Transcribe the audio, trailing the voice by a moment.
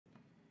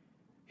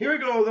Here we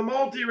go. The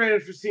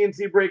multi-random for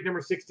C&C break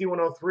number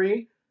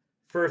 6103.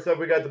 First up,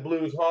 we got the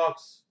Blues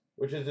Hawks,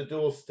 which is a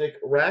dual stick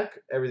rack.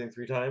 Everything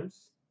 3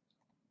 times.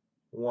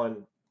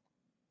 1,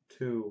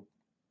 2,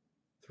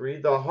 3.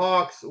 The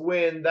Hawks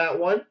win that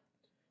one.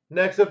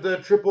 Next up, the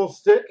triple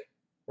stick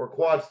or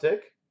quad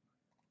stick.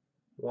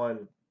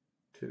 1,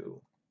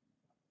 2.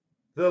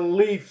 The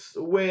Leafs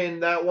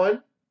win that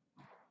one.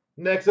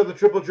 Next up, the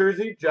triple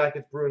jersey,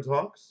 Jackets, Bruins,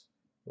 Hawks.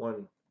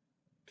 1,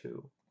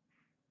 2.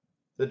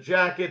 The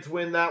Jackets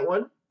win that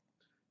one.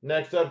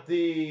 Next up,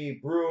 the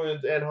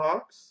Bruins and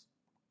Hawks.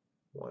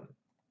 1,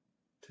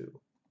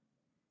 2,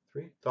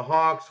 3. The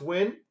Hawks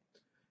win.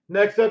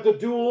 Next up, the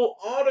dual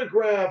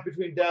autograph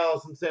between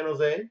Dallas and San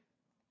Jose.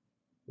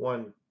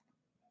 1,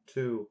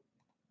 2.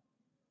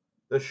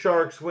 The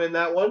Sharks win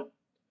that one.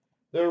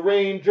 The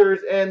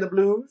Rangers and the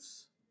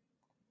Blues.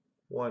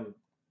 1,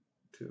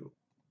 2,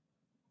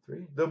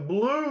 3. The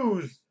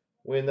Blues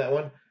win that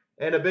one.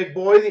 And a big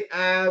boy, the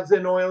Avs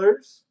and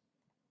Oilers.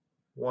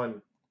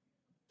 1,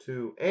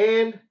 2.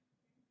 And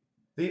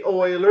the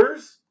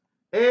Oilers.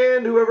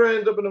 And whoever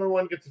ends up at number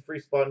 1 gets a free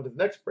spot into the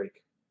next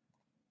break.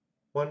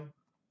 1,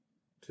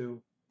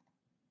 2.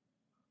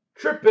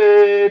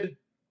 Tripid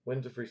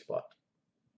wins a free spot.